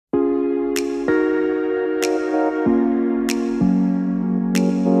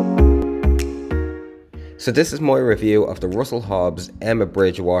So this is my review of the Russell Hobbs Emma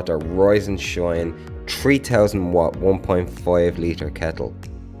Bridgewater Rise and Shine 3000 watt 1.5 litre kettle.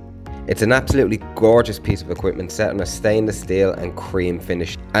 It's an absolutely gorgeous piece of equipment set on a stainless steel and cream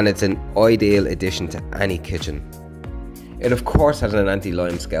finish, and it's an ideal addition to any kitchen. It of course has an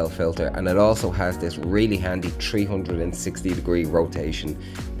anti-lime scale filter, and it also has this really handy 360-degree rotation,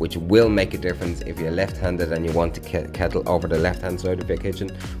 which will make a difference if you're left-handed and you want the kettle over the left-hand side of your kitchen,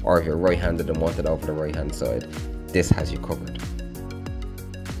 or if you're right-handed and want it over the right-hand side. This has you covered.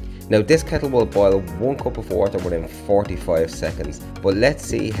 Now this kettle will boil 1 cup of water within 45 seconds, but let's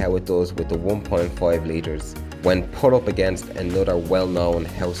see how it does with the 1.5 litres when put up against another well-known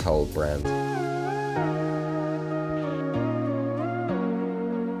household brand.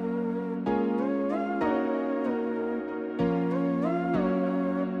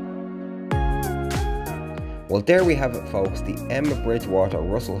 Well, there we have it folks, the Emma Bridgewater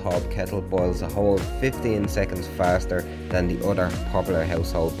Russell Hobbs kettle boils a whole 15 seconds faster than the other popular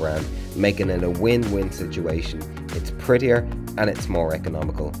household brand, making it a win-win situation. It's prettier and it's more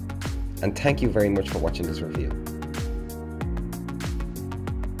economical. And thank you very much for watching this review.